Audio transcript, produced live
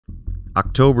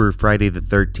October, Friday the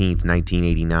 13th,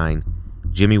 1989,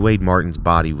 Jimmy Wade Martin's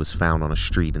body was found on a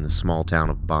street in the small town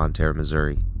of Bonne Terre,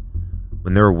 Missouri.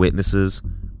 When there are witnesses,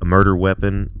 a murder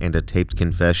weapon, and a taped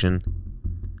confession,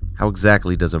 how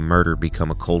exactly does a murder become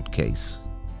a cold case?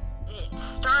 It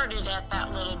started at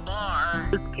that little bar.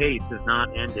 This case is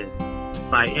not ended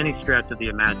by any stretch of the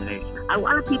imagination. A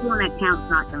lot of people in that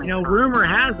town's not going to Rumor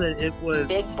has it was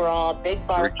big brawl, big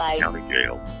bar fight. County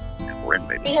Jail.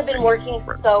 We have been working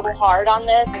so hard on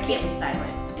this. I can't be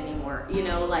silent anymore. You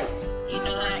know that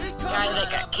guy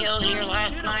that got killed here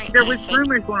last night? There was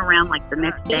rumors going around like the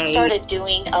next day. We started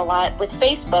doing a lot with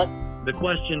Facebook. The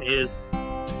question is,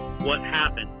 what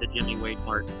happened to Jimmy Wade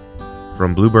Martin?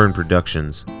 From Blueburn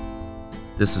Productions,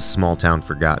 this is Small Town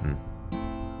Forgotten.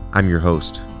 I'm your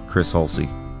host, Chris Halsey.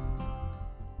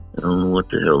 I don't know what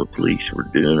the hell the police were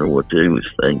doing or what they was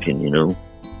thinking,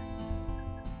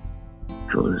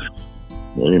 because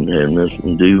I didn't have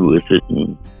nothing to do with it,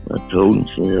 and I told them,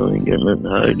 I ain't got nothing to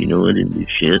hide, I didn't do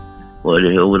shit. Why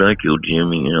the hell would I kill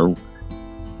Jimmy,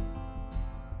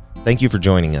 Thank you for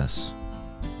joining us.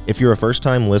 If you're a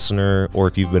first-time listener, or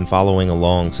if you've been following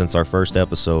along since our first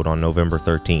episode on November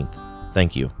 13th,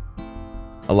 thank you.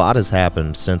 A lot has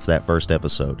happened since that first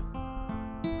episode.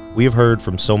 We have heard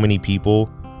from so many people,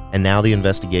 and now the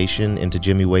investigation into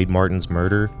Jimmy Wade Martin's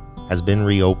murder has been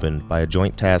reopened by a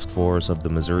joint task force of the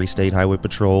Missouri State Highway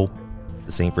Patrol,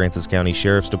 the St. Francis County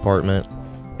Sheriff's Department,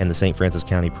 and the St. Francis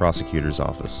County Prosecutor's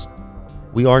Office.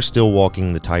 We are still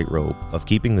walking the tightrope of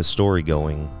keeping the story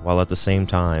going while at the same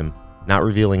time not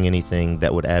revealing anything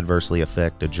that would adversely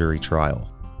affect a jury trial.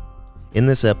 In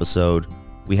this episode,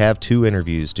 we have 2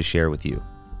 interviews to share with you.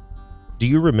 Do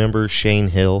you remember Shane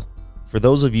Hill? For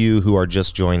those of you who are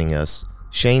just joining us,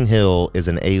 Shane Hill is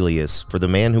an alias for the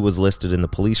man who was listed in the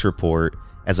police report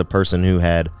as a person who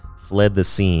had fled the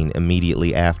scene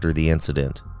immediately after the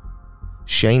incident.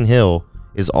 Shane Hill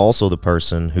is also the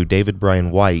person who David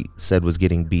Brian White said was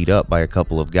getting beat up by a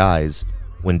couple of guys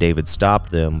when David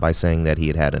stopped them by saying that he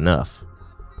had had enough.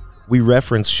 We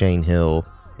reference Shane Hill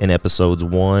in episodes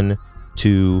 1,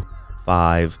 2,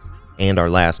 5, and our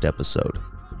last episode.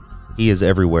 He is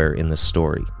everywhere in this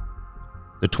story.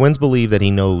 The twins believe that he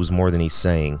knows more than he's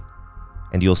saying,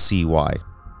 and you'll see why.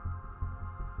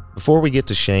 Before we get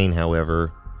to Shane,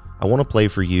 however, I want to play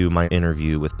for you my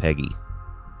interview with Peggy.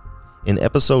 In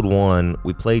episode 1,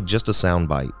 we played just a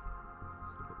soundbite.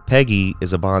 Peggy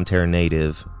is a Bonne Terre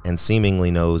native and seemingly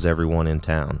knows everyone in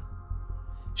town.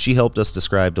 She helped us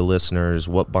describe to listeners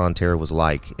what Bonne Terre was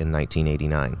like in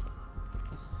 1989.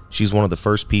 She's one of the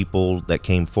first people that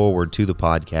came forward to the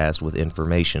podcast with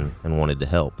information and wanted to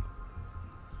help.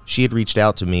 She had reached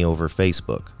out to me over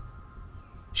Facebook.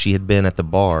 She had been at the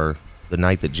bar the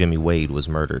night that Jimmy Wade was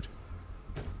murdered.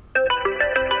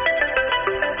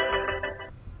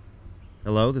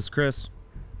 Hello, this is Chris.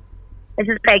 This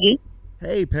is Peggy.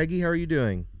 Hey, Peggy, how are you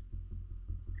doing?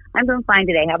 I'm doing fine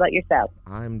today. How about yourself?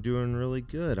 I'm doing really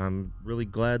good. I'm really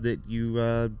glad that you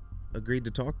agreed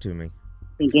to talk to me.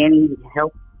 Think any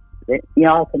help that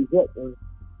y'all can get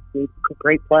is a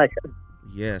great pleasure.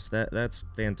 Yes, that's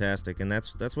fantastic, and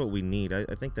that's what we need. I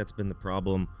think that's been the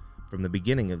problem from the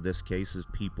beginning of this case, is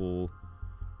people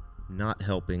not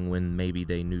helping when maybe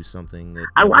they knew something that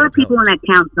a lot of people in that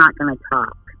town's not going to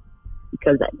talk,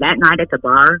 because that night at the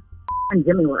bar, and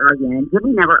Jimmy were arguing.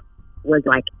 Jimmy never was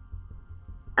like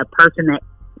a person that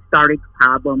started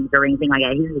problems or anything like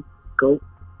that. He was a go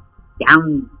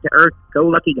down to earth, go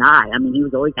lucky guy. I mean, he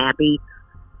was always happy,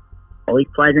 always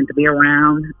pleasant to be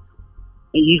around.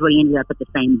 He usually ended up at the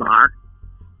same bar.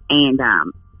 And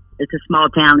it's a small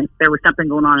town. If there was something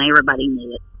going on, everybody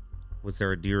knew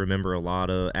it. Do you remember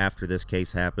after this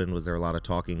case happened, was there a lot of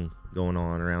talking going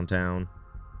on around town?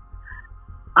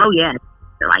 Oh, yes.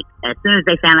 Like, as soon as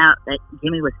they found out that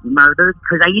Jimmy was murdered,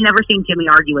 because you never seen Jimmy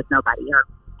argue with nobody or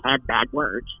have bad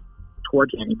words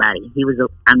towards anybody. He was,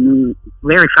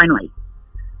 very friendly.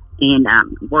 And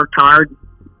worked hard,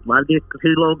 loved his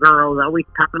 2 little girls, always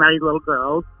talking about his little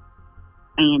girls.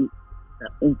 And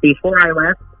before I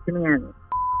left, Jimmy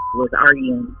was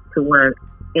arguing to where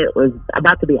it was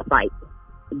about to be a fight.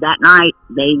 That night,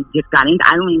 they just got into.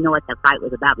 I don't even know what that fight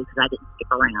was about because I didn't stick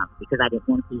around because I didn't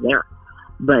want to be there.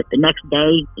 But the next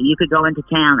day, you could go into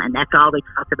town, and that's all they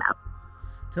talked about.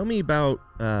 Tell me about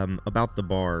the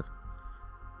bar.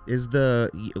 You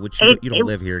don't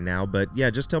live here now, but yeah,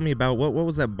 just tell me about what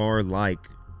was that bar like?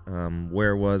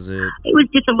 Where was it? It was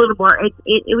just a little bar.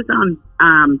 It was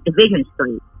on Division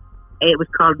Street. It was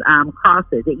called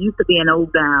Crosses. It used to be an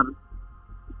old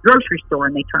grocery store,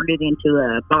 and they turned it into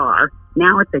a bar.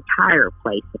 Now it's a tire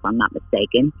place, if I'm not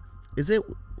mistaken. Is it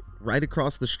right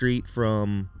across the street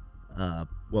from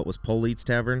what was Polite's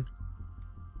Tavern?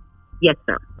 Yes,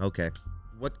 sir. Okay.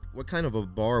 What kind of a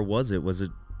bar was it? Was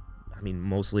it, I mean,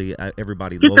 mostly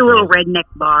everybody Just local? a little redneck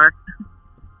bar.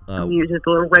 Uh, I mean, it was just a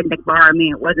little redneck bar. I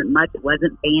mean, it wasn't much. It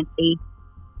wasn't fancy.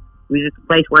 It was just a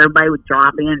place where everybody would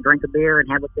drop in, drink a beer, and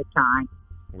have a good time.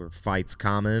 Were fights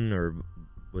common, or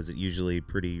was it usually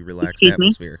pretty relaxed Excuse me?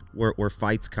 atmosphere? Were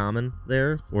fights common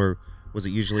there, or was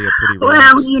it usually a pretty Well,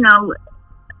 relaxed? you know,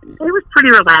 it was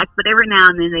pretty relaxed, but every now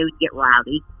and then they would get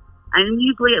rowdy. And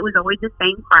usually it was always the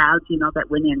same crowds, you know, that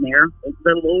went in there.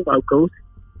 The little locals.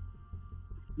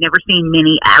 Never seen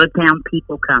many out-of-town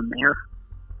people come there.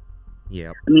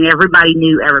 Yeah, I mean, everybody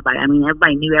knew everybody. I mean,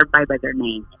 everybody knew everybody by their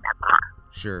name in that bar.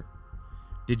 sure.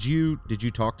 Did you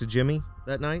talk to Jimmy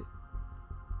that night?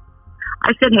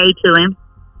 I said hey to him.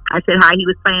 I said hi. He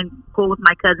was playing pool with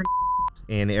my cousin.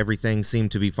 And everything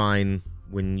seemed to be fine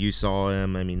when you saw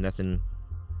him. I mean, nothing.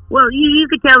 Well, you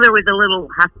could tell there was a little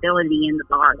hostility in the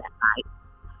bar that night.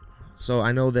 So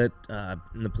I know that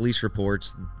in the police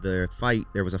reports, there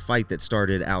was a fight that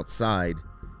started outside.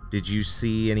 Did you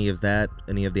see any of that,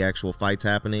 any of the actual fights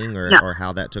happening, or, No. or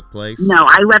how that took place? No,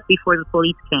 I left before the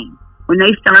police came. When they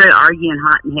started arguing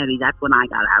hot and heavy, that's when I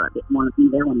got out of it. Want to be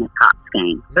there when the cops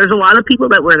came. There's a lot of people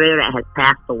that were there that had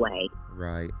passed away.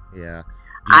 Right, yeah.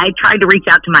 I tried to reach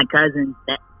out to my cousins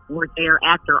that were there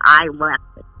after I left.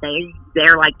 But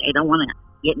they're like, they don't want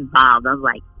to get involved. I was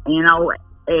like, you know,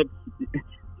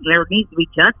 there needs to be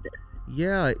justice.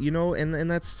 Yeah, you know, and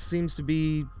that seems to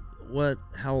be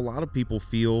how a lot of people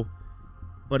feel,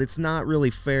 but it's not really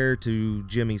fair to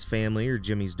Jimmy's family or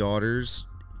Jimmy's daughters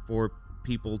for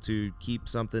people to keep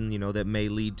something, you know, that may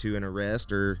lead to an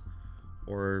arrest or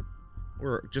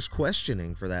just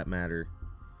questioning, for that matter.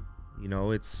 You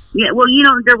know, it's... Yeah, well, you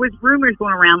know, there was rumors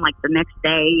going around like the next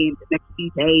day and the next few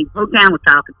days. Whole town was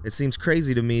talking. It seems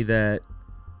crazy to me that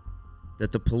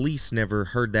the police never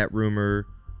heard that rumor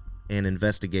and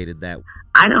investigated that.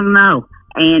 I don't know.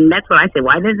 And that's what I said.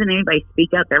 Why doesn't anybody speak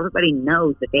up? Everybody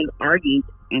knows that they argued,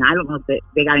 and I don't know if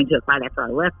they got into a fight after I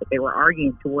left, but they were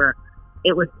arguing to where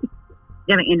it was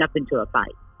going to end up into a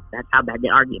fight. That's how bad the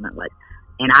argument was.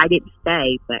 And I didn't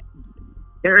stay, but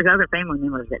there's other family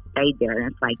members that stayed there,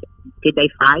 and it's like, did they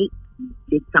fight?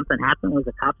 Did something happen? Was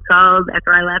the cops called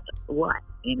after I left? What?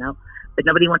 You know? But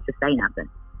nobody wants to say nothing.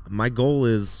 My goal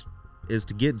is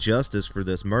to get justice for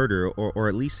this murder, or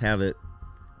at least have it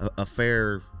a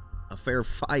fair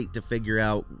fight to figure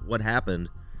out what happened,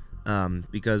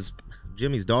 because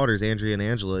Jimmy's daughters, Andrea and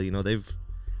Angela, you know, they've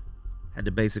had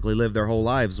to basically live their whole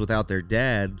lives without their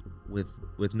dad,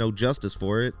 with no justice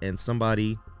for it, and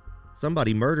somebody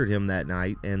murdered him that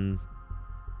night, and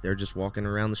they're just walking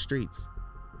around the streets.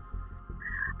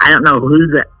 I don't know who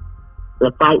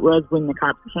the fight was when the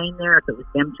cops came there, if it was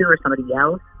them two or somebody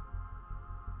else,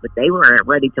 but they were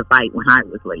ready to fight when I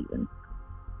was leaving.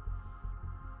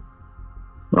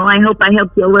 Well, I hope I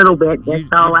helped you a little bit. That's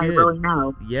all I really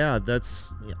know. Yeah,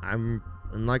 and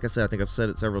like I said, I think I've said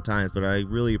it several times, but I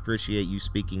really appreciate you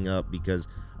speaking up, because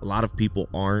a lot of people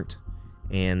aren't,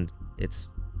 and it's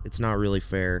not really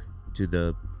fair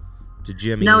to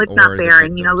Jimmy. No, it's not fair.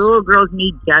 And, you know, little girls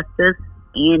need justice,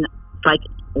 and it's like,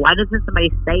 why doesn't somebody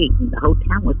say it? The whole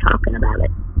town was talking about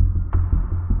it.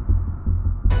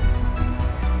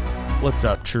 What's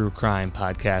up, True Crime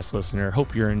Podcast listener?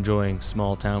 Hope you're enjoying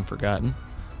Small Town Forgotten,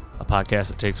 a podcast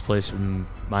that takes place in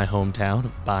my hometown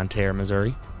of Bonne Terre,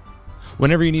 Missouri.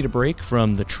 Whenever you need a break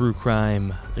from the true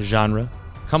crime genre,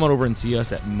 come on over and see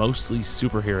us at Mostly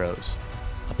Superheroes,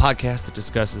 a podcast that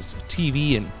discusses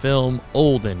TV and film,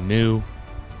 old and new,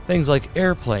 things like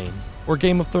Airplane or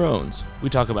Game of Thrones. We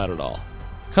talk about it all.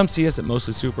 Come see us at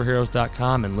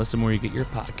mostlysuperheroes.com and listen where you get your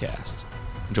podcasts.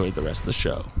 Enjoy the rest of the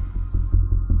show.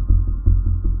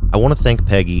 I want to thank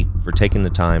Peggy for taking the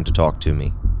time to talk to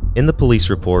me. In the police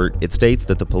report, it states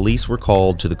that the police were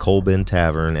called to the Coal Bin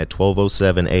Tavern at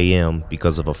 12:07 a.m.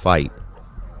 because of a fight,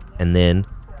 and then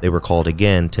they were called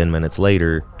again 10 minutes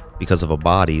later because of a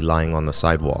body lying on the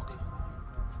sidewalk.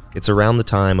 It's around the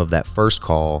time of that first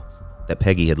call that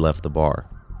Peggy had left the bar.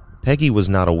 Peggy was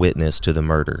not a witness to the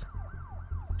murder.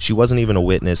 She wasn't even a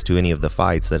witness to any of the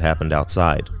fights that happened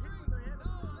outside.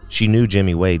 She knew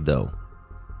Jimmy Wade, though,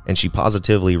 and she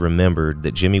positively remembered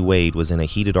that Jimmy Wade was in a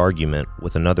heated argument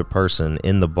with another person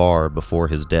in the bar before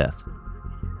his death.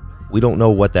 We don't know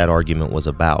what that argument was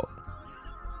about,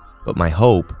 but my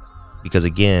hope, because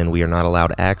again we are not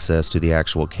allowed access to the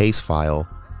actual case file,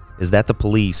 is that the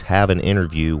police have an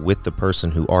interview with the person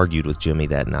who argued with Jimmy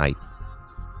that night.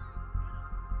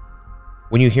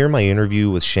 When you hear my interview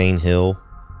with Shane Hill,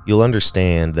 you'll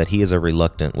understand that he is a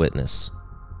reluctant witness.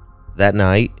 That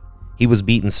night, he was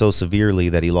beaten so severely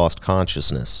that he lost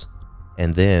consciousness,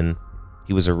 and then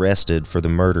he was arrested for the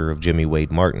murder of Jimmy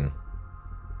Wade Martin.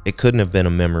 It couldn't have been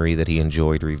a memory that he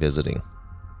enjoyed revisiting.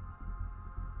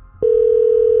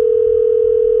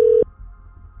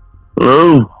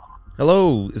 Hello?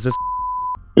 Hello, is this...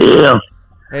 Yeah.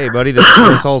 Hey, buddy, this is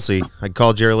Chris Halsey. I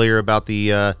called you earlier about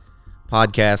the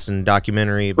podcast and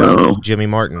documentary about Jimmy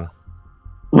Martin.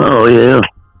 Oh, yeah.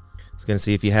 I was going to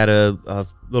see if you had a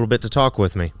little bit to talk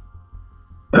with me.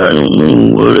 I don't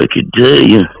know what I could tell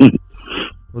you.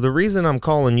 Well, the reason I'm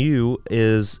calling you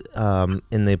is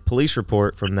in the police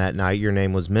report from that night, your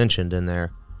name was mentioned in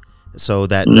there. So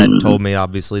that told me,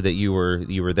 obviously, that you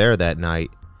were there that night.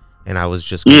 And I was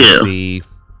just going to see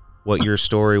what your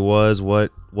story was,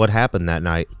 what happened that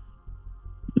night.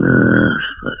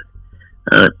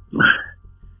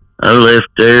 I left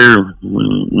there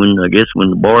when I guess when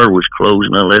the bar was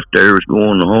closing. I left there, was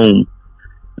going home,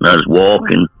 and I was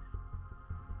walking.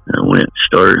 I went and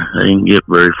started. I didn't get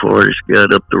very far. I just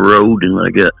got up the road, and I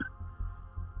got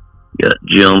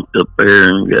jumped up there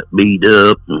and got beat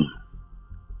up. And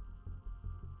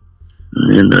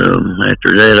then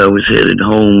after that, I was headed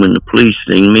home, and the police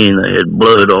seen me, and I had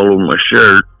blood all over my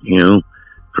shirt,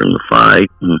 from the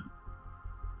fight.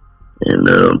 And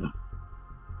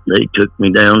they took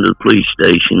me down to the police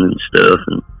station and stuff,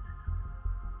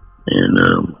 and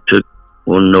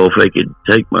wanted to know if they could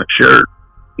take my shirt,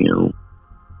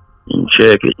 and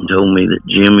check it, and told me that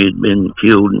Jimmy had been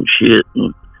killed and shit.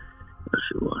 And I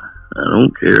said, well, I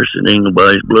don't care. I said, ain't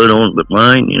nobody's blood on it but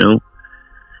mine, So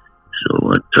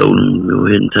I told them to go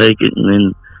ahead and take it, and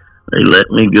then they let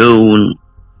me go, and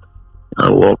I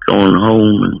walked on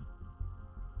home and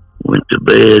went to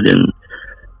bed. And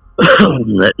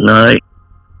that night,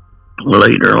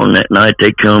 later on that night,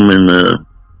 they come and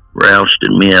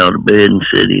rousted me out of bed and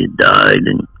said he had died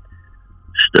and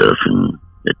stuff, and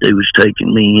that they was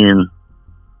taking me in.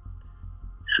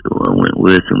 So I went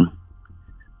with them.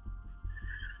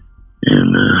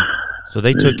 And so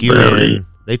they took you in.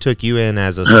 They took you in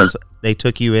as a they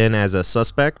took you in as a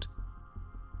suspect?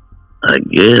 I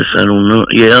guess, I don't know.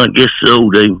 Yeah, I guess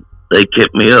so. They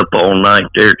kept me up all night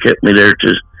there, kept me there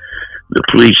to the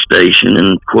police station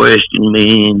and questioned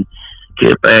me and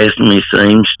kept asking me the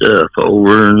same stuff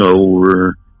over and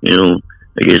over.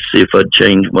 I guess see if I'd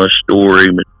change my story,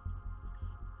 but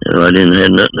I didn't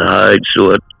have nothing to hide,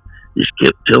 so I just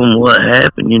kept telling them what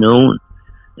happened, and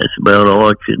that's about all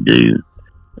I could do.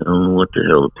 I don't know what the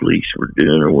hell the police were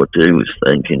doing or what they was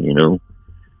thinking,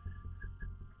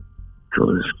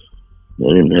 because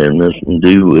I didn't have nothing to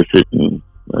do with it, and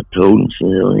I told them,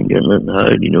 I ain't got nothing to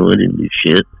hide, I didn't do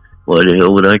shit. Why the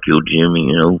hell would I kill Jimmy,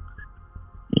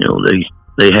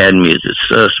 They had me as a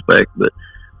suspect, but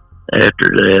after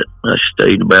that, I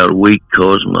stayed about a week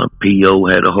because my PO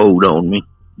had a hold on me,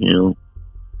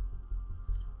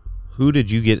 Who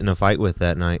did you get in a fight with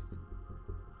that night?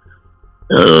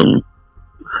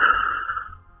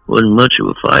 Wasn't much of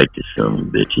a fight to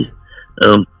some bitches.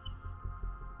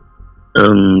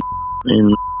 And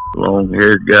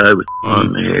long-haired guy with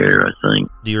blonde hair, I think.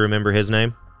 Do you remember his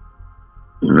name?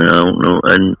 No, I don't know.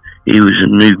 And he was a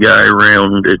new guy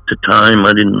around at the time.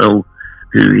 I didn't know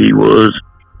who he was.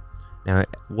 Now,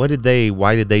 why did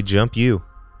they jump you?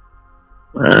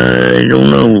 I don't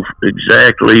know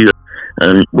exactly.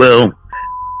 Well,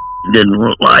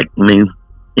 didn't like me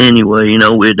anyway.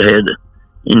 We'd had an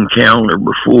encounter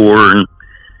before and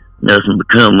nothing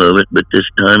become of it. But this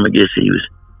time, I guess he was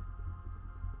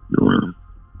doing.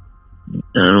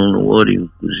 I don't know what he was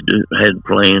had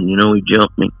planned. He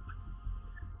jumped me.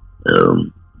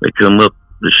 They come up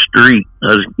the street.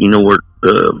 I was, where.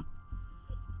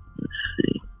 Let's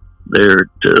see. There at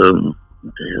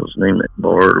what the hell's the name of that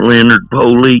bar? Leonard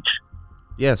Polite's.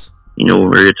 Yes. You know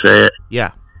where it's at?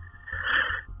 Yeah.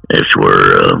 That's where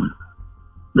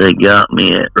they got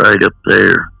me at, right up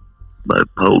there by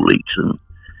Polite's, and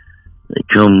they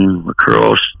come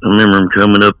across. I remember them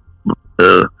coming up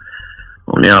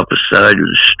on the opposite side of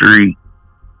the street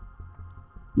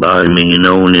by me, and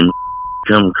then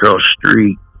come across the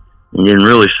street and didn't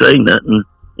really say nothing,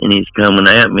 and he's coming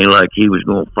at me like he was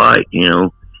going to fight,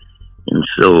 And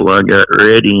so I got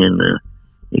ready, and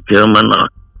he come. I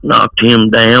knocked him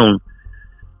down,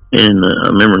 and I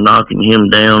remember knocking him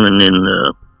down, and then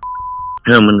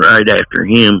coming right after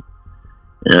him,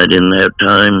 and I didn't have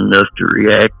time enough to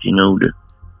react, to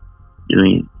do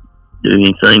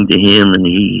anything to him, and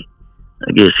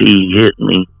I guess he hit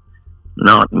me,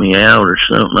 knocked me out or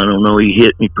something. I don't know. He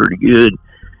hit me pretty good,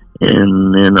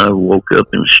 and then I woke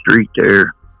up in the street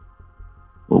there.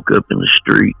 I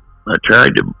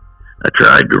tried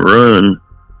to run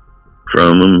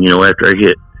from him, after I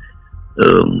hit,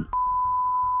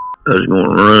 I was going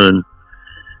to run,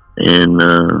 And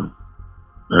I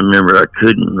remember I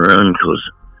couldn't run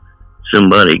because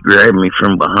somebody grabbed me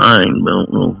from behind. I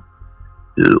don't know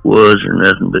who it was or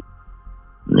nothing, but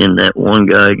then that one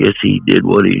guy, I guess he did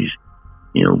what he's,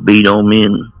 beat on me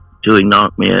until he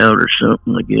knocked me out or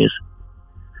something, I guess.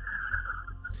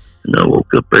 And I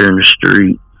woke up there in the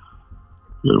street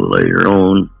a little later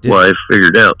on. Well, I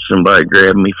figured out somebody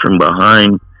grabbed me from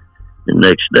behind. The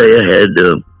next day I had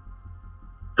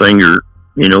finger,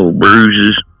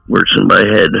 bruises where somebody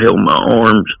had held my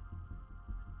arms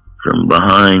from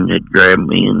behind, had grabbed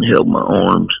me and held my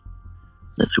arms.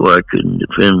 That's why I couldn't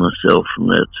defend myself from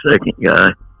that second guy.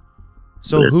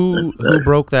 So who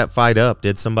broke that fight up?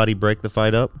 Did somebody break the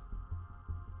fight up?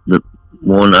 The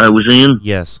one I was in?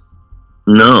 Yes.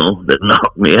 No, that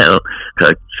knocked me out.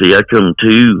 I come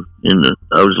to,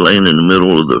 I was laying in the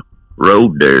middle of the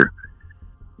road there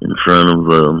in front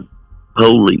of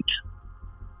police.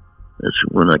 That's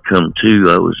when I come to.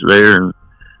 I was there and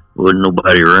wasn't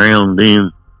nobody around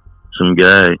then. Some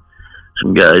guys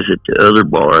at the other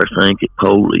bar, I think, at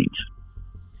police.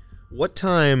 What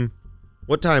time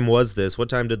was this? What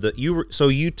time did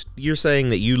you're saying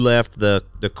that you left the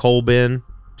Colbin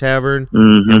Tavern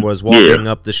and was walking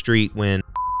up the street when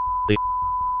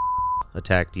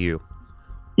attacked you?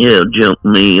 Yeah, jumped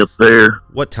me up there.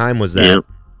 What time was that? Yeah.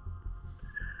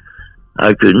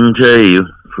 I couldn't tell you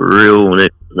for real.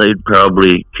 They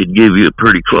probably could give you a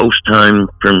pretty close time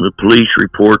from the police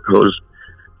report because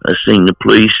I seen the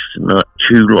police not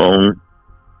too long.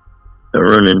 I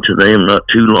run into them not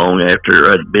too long after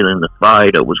I'd been in the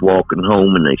fight. I was walking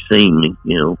home and they seen me,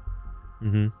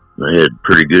 Mm-hmm. I had a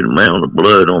pretty good amount of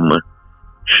blood on my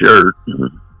shirt.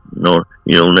 And,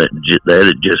 that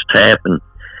had just happened.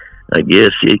 I guess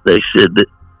they said that,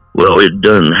 well, it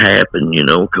doesn't happen,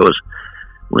 because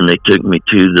when they took me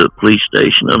to the police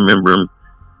station, I remember them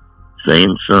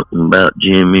saying something about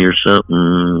Jimmy or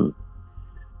something,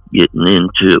 getting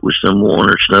into it with someone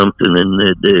or something, and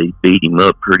they beat him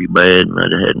up pretty bad, and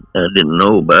I didn't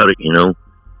know about it, And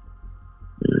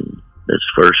that's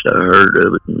the first I heard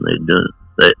of it, and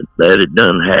that had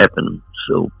done happen.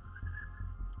 So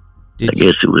I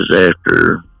guess it was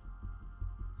after.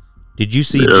 Did you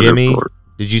see Jimmy?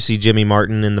 Did you see Jimmy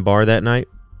Martin in the bar that night?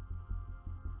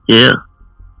 Yeah,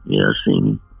 I seen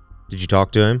him. Did you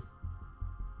talk to him?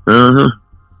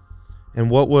 And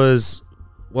what was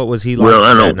he like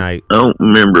that night? I don't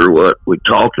remember what we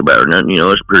talked about or nothing. I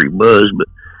was pretty buzzed, but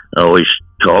I always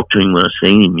talked to him when I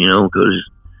seen him, because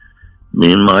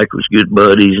me and Mike was good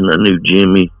buddies, and I knew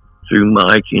Jimmy through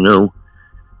Mike, I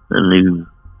knew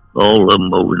all of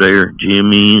them over there,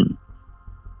 Jimmy and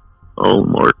all the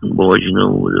Martin boys,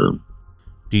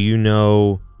 Do you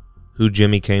know who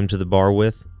Jimmy came to the bar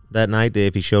with that night,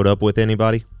 if he showed up with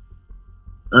anybody?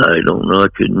 I don't know. I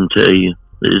couldn't tell you.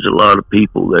 There's a lot of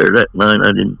people there that night.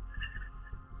 I didn't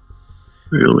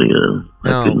really,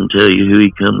 I couldn't tell you who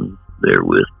he come there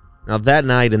with. Now, that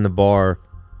night in the bar,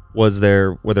 were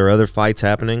there other fights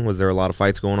happening? Was there a lot of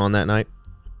fights going on that night?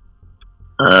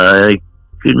 I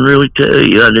couldn't really tell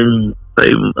you. I didn't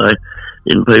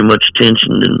pay much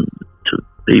attention to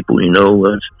people, I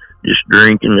was just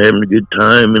drinking, having a good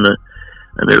time, and I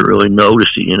never really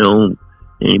noticed it,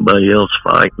 anybody else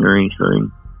fighting or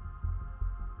anything.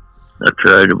 I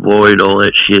try to avoid all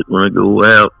that shit when I go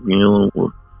out, I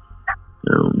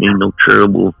don't need no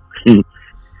trouble.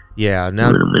 Yeah,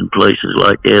 now when I'm in places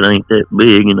like that, ain't that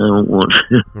big, and I don't want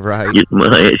to get my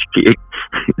ass kicked.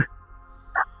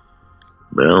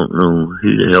 But I don't know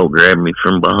who the hell grabbed me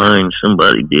from behind.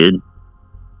 Somebody did.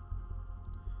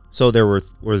 So there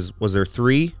was there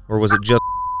three, or was it just?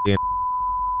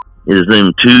 It was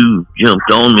them two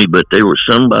jumped on me, but there was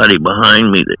somebody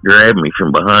behind me that grabbed me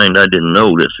from behind. I didn't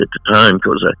notice at the time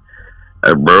because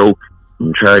I broke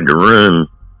and tried to run,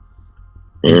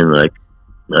 and I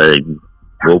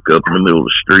woke up in the middle of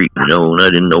the street, and I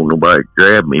didn't know nobody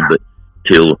grabbed me. But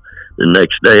till the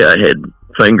next day, I had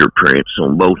fingerprints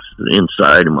on both the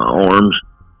inside of my arms,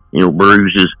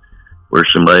 bruises where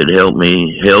somebody had held me,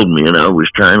 and I was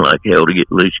trying like hell to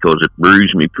get loose because it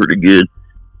bruised me pretty good,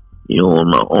 on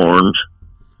my arms.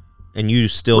 And you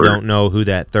still don't know who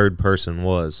that third person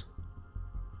was?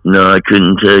 No, I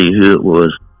couldn't tell you who it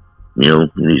was.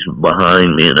 He's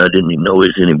behind me, and I didn't even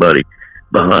notice anybody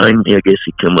behind me. I guess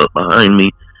he come up behind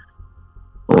me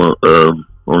on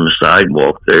the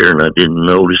sidewalk there, and I didn't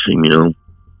notice him,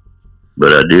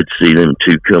 But I did see them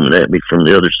two coming at me from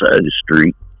the other side of the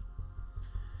street.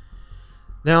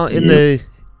 Now, in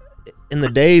the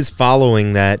days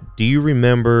following that, do you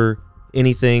remember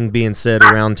anything being said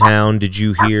around town? Did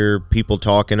you hear people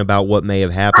talking about what may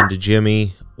have happened to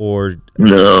Jimmy or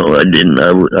No, I didn't.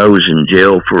 I was in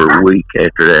jail for a week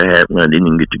after that happened. I didn't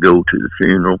even get to go to the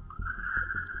funeral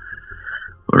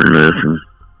or nothing.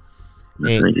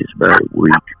 I think it's about a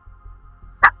week.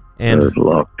 And I was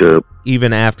locked up.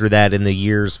 even after that, in the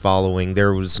years following,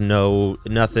 there was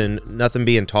nothing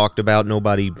being talked about.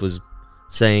 Nobody was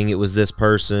saying it was this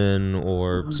person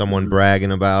or someone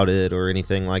bragging about it or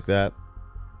anything like that.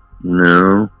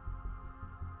 No,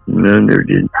 I never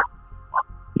did.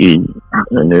 I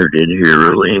never did hear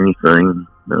really anything.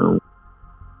 No,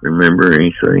 remember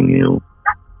anything?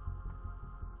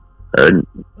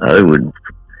 I would.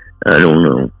 I don't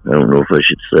know. I don't know if I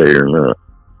should say or not.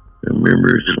 I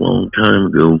remember it's a long time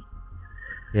ago.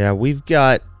 Yeah, we've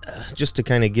got, just to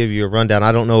kind of give you a rundown,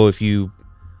 I don't know if you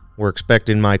were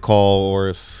expecting my call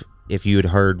or if you had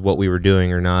heard what we were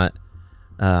doing or not.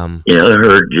 Yeah, I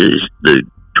heard just the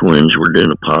twins were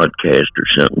doing a podcast or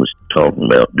something, was talking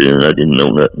about doing. I didn't know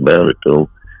nothing about it though.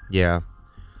 Yeah.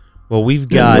 Well, we've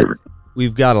got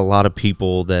a lot of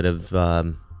people that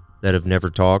have never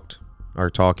talked are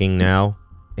talking now,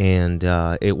 and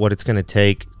what it's going to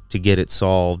take to get it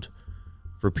solved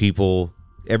for people.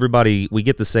 Everybody, we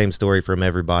get the same story from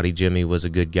everybody. Jimmy was a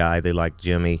good guy. They liked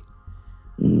Jimmy.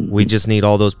 We just need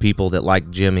all those people that like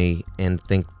Jimmy and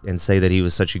think and say that he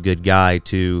was such a good guy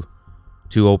to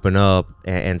open up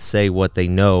and say what they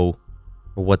know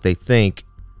or what they think,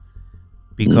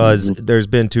 because there's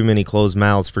been too many closed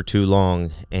mouths for too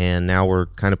long, and now we're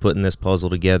kind of putting this puzzle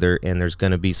together, and there's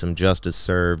going to be some justice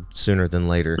served sooner than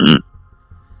later.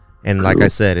 And like I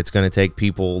said, it's going to take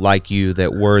people like you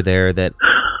that were there that,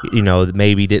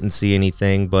 maybe didn't see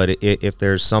anything, but if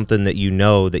there's something that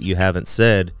that you haven't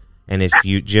said, and if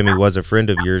Jimmy was a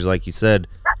friend of yours, like you said,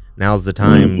 now's the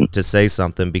time to say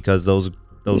something, because those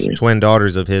twin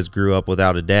daughters of his grew up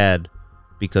without a dad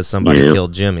because somebody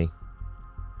killed Jimmy.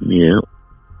 Yeah.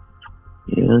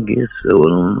 Yeah, I guess so.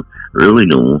 I really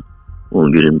don't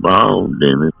want to get involved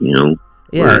in it,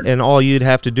 Yeah, and all you'd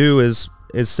have to do is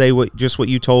say what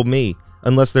you told me,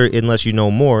 unless you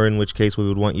know more, in which case we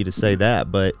would want you to say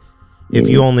that. But if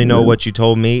you only know what you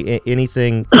told me,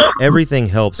 everything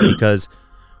helps, because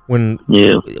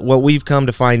what we've come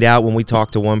to find out, when we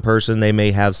talk to one person, they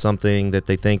may have something that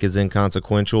they think is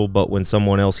inconsequential, but when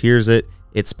someone else hears it,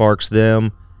 it sparks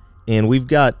them. And we've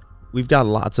got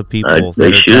lots of people.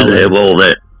 They should have all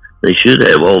that. They should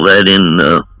have all that in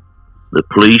the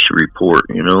police report.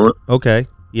 Okay.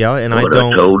 Yeah, and I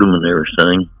told them and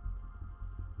everything.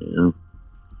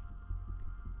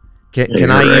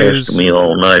 Can I use me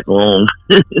all night long?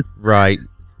 Right.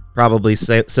 Probably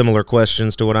similar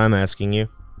questions to what I'm asking you.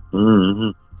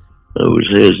 I was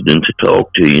hesitant to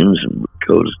talk to you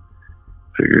because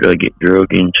I figured I'd get drug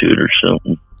into it or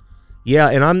something. Yeah,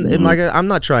 and I'm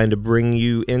not trying to bring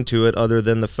you into it, other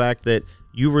than the fact that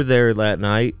you were there that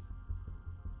night.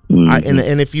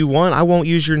 And if you want, I won't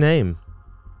use your name.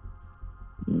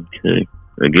 Okay,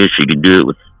 I guess you could do it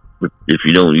with if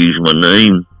you don't use my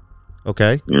name.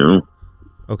 Okay.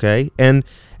 Okay, and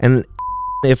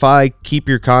if I keep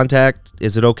your contact,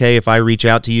 is it okay if I reach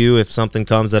out to you if something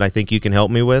comes that I think you can help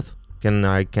me with? Can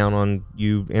I count on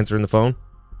you answering the phone?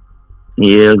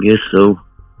 Yeah, I guess so.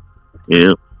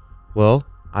 Yeah. Well,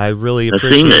 I really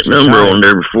appreciate. I've seen that number on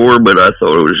there before, but I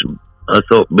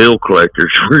thought bill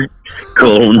collectors were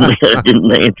calling me. I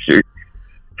didn't answer.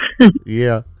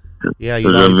 Yeah. Yeah,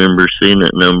 because I remember seeing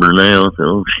that number now. So,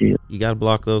 oh shit! You got to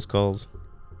block those calls.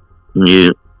 Yeah.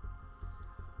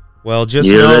 Well,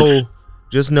 just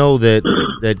know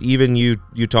that even you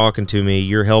talking to me,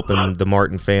 you're helping the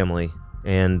Martin family,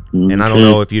 and I don't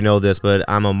know if you know this, but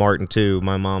I'm a Martin too.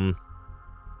 My mom's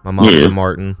a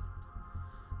Martin.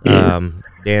 Yeah.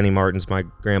 Danny Martin's my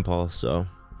grandpa. So.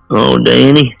 Oh,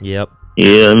 Danny. Yep.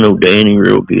 Yeah, I know Danny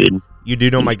real good. You do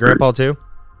know my grandpa too?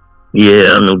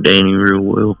 Yeah, I know Danny real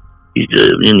well. He's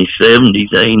in his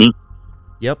 70s, ain't he?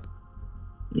 Yep.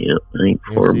 Yep, I ain't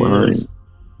far behind.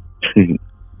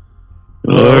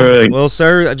 All right. Well,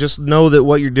 sir, just know that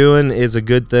what you're doing is a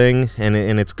good thing, and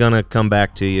it's going to come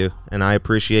back to you. And I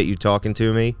appreciate you talking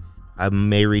to me. I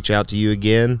may reach out to you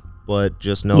again, but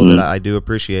just know that I do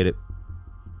appreciate it.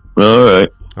 All right.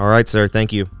 All right, sir.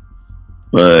 Thank you.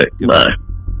 All right. Goodbye. Bye.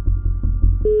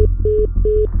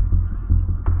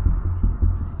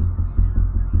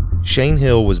 Shane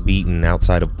Hill was beaten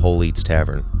outside of Polite's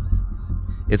Tavern.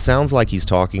 It sounds like he's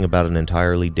talking about an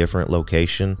entirely different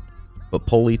location, but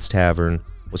Polite's Tavern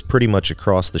was pretty much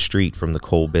across the street from the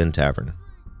Coal Bin Tavern.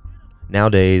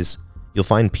 Nowadays, you'll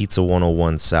find Pizza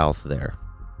 101 South there.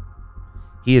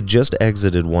 He had just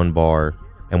exited one bar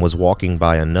and was walking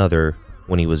by another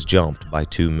when he was jumped by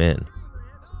two men.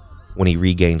 When he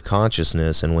regained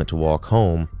consciousness and went to walk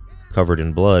home, covered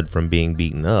in blood from being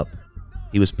beaten up,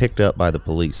 he was picked up by the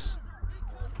police.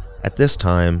 At this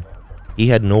time, he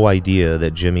had no idea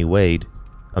that Jimmy Wade,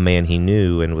 a man he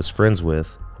knew and was friends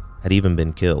with, had even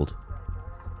been killed.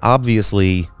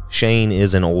 Obviously, Shane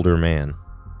is an older man.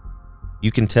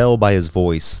 You can tell by his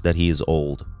voice that he is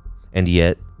old, and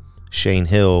yet, Shane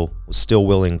Hill was still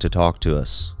willing to talk to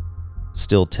us,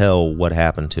 still tell what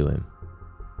happened to him.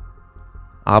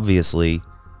 Obviously,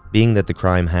 being that the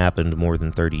crime happened more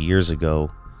than 30 years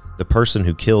ago, the person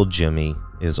who killed Jimmy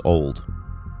is old.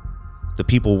 The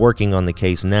people working on the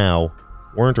case now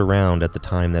weren't around at the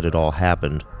time that it all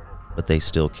happened, but they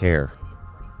still care.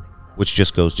 Which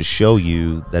just goes to show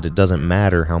you that it doesn't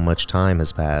matter how much time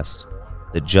has passed,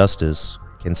 that justice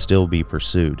can still be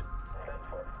pursued.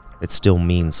 It still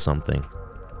means something.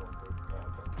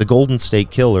 The Golden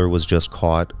State Killer was just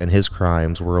caught, and his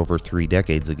crimes were over 3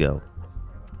 decades ago.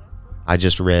 I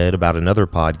just read about another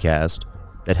podcast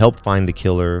that helped find the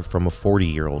killer from a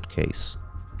 40-year-old case.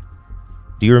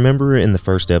 Do you remember in the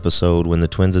first episode when the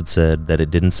twins had said that it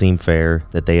didn't seem fair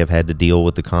that they have had to deal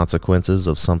with the consequences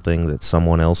of something that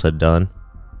someone else had done?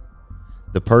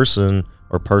 The person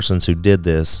or persons who did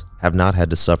this have not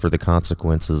had to suffer the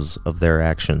consequences of their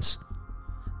actions.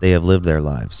 They have lived their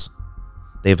lives.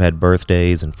 They have had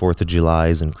birthdays and 4th of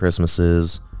Julys and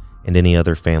Christmases and any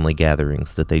other family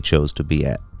gatherings that they chose to be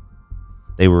at.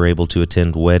 They were able to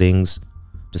attend weddings,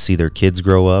 to see their kids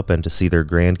grow up and to see their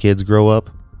grandkids grow up,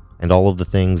 and all of the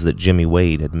things that Jimmy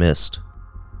Wade had missed.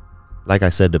 Like I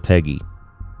said to Peggy,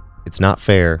 it's not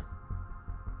fair,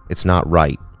 it's not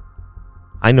right.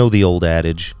 I know the old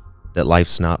adage that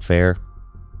life's not fair,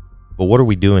 but what are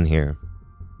we doing here?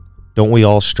 Don't we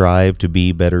all strive to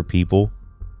be better people?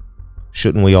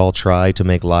 Shouldn't we all try to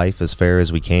make life as fair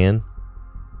as we can?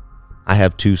 I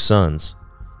have 2 sons,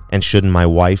 and shouldn't my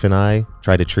wife and I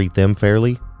try to treat them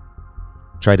fairly?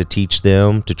 Try to teach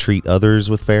them to treat others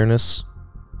with fairness?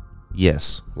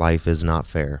 Yes, life is not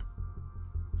fair.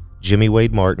 Jimmy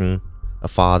Wade Martin, a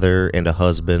father and a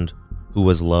husband who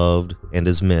was loved and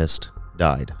is missed,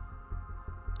 died,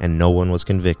 and no one was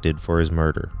convicted for his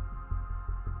murder.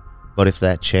 But if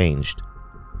that changed,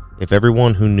 if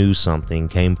everyone who knew something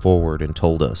came forward and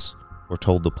told us, or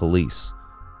told the police,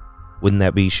 wouldn't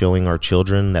that be showing our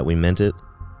children that we meant it?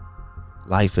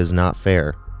 Life is not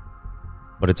fair,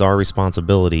 but it's our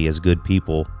responsibility as good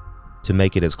people to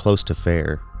make it as close to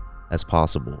fair as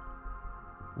possible.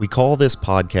 We call this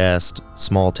podcast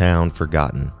Small Town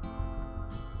Forgotten.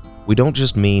 We don't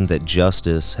just mean that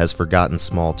justice has forgotten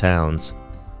small towns,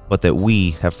 but that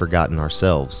we have forgotten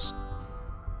ourselves.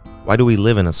 Why do we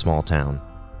live in a small town?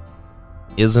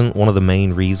 Isn't one of the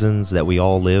main reasons that we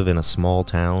all live in a small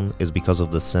town is because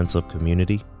of the sense of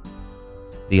community?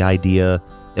 The idea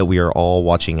that we are all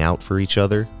watching out for each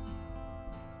other?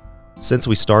 Since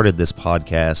we started this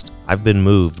podcast, I've been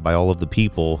moved by all of the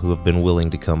people who have been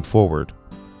willing to come forward.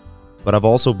 But I've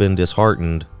also been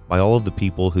disheartened by all of the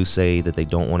people who say that they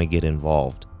don't want to get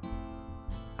involved.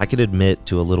 I can admit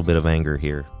to a little bit of anger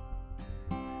here,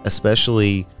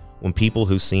 especially when people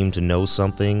who seem to know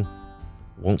something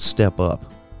won't step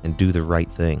up and do the right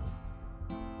thing.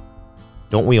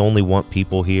 Don't we only want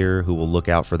people here who will look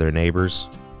out for their neighbors?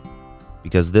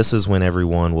 Because this is when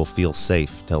everyone will feel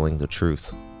safe telling the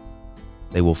truth.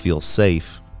 They will feel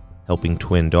safe helping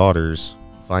twin daughters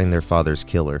find their father's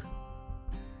killer.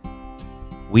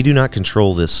 We do not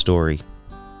control this story,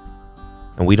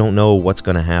 and we don't know what's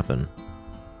going to happen.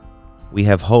 We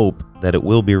have hope that it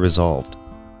will be resolved,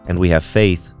 and we have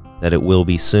faith that it will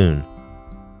be soon.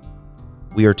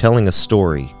 We are telling a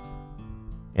story,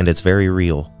 and it's very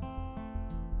real.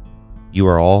 You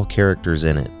are all characters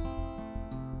in it.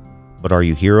 But are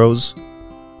you heroes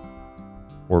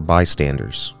or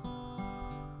bystanders?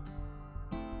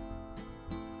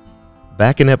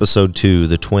 Back in episode 2,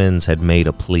 the twins had made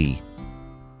a plea.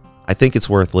 I think it's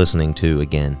worth listening to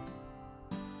again.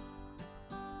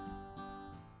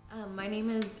 My name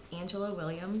is Angela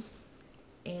Williams,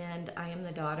 and I am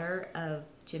the daughter of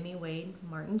Jimmy Wade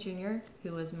Martin Jr.,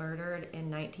 who was murdered in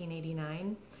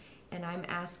 1989. And I'm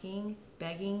asking,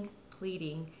 begging,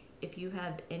 pleading, if you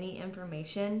have any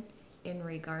information in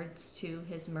regards to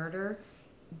his murder,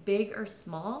 big or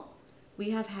small.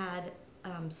 We have had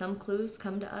some clues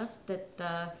come to us that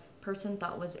the person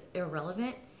thought was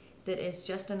irrelevant, that is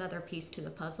just another piece to the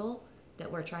puzzle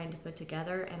that we're trying to put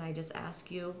together, and I just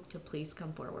ask you to please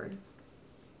come forward.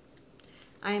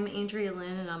 I'm Andrea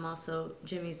Lynn, and I'm also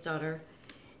Jimmy's daughter.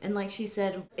 And like she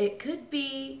said, it could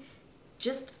be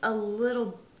just a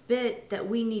little bit that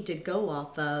we need to go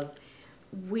off of.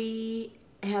 We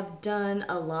have done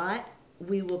a lot.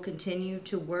 We will continue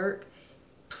to work.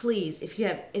 Please, if you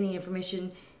have any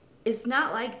information, it's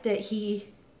not like that he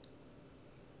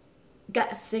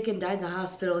got sick and died in the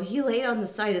hospital. He laid on the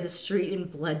side of the street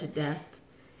and bled to death.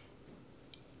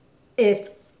 If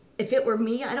it were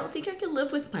me, I don't think I could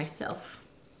live with myself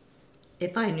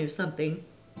if I knew something.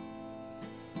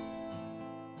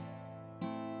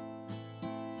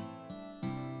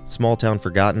 Small Town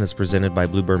Forgotten is presented by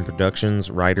Blueburn Productions,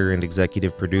 writer and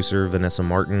executive producer Vanessa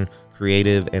Martin,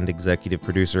 creative and executive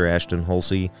producer Ashton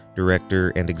Holsey,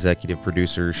 director and executive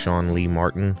producer Sean Lee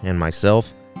Martin, and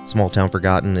myself. Small Town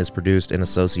Forgotten is produced in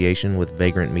association with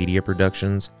Vagrant Media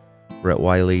Productions, Brett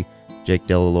Wiley, Jake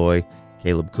Delaloy,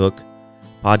 Caleb Cook.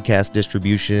 Podcast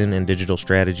distribution and digital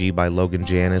strategy by Logan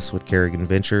Janis with Kerrigan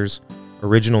Ventures.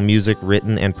 Original music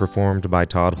written and performed by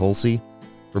Todd Holsey.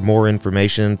 For more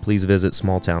information, please visit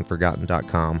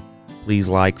smalltownforgotten.com. Please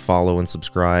like, follow, and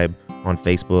subscribe on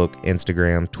Facebook,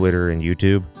 Instagram, Twitter, and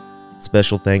YouTube.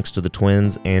 Special thanks to the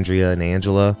twins, Andrea and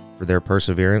Angela, for their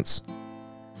perseverance.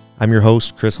 I'm your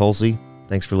host, Chris Holsey.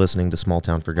 Thanks for listening to Small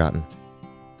Town Forgotten.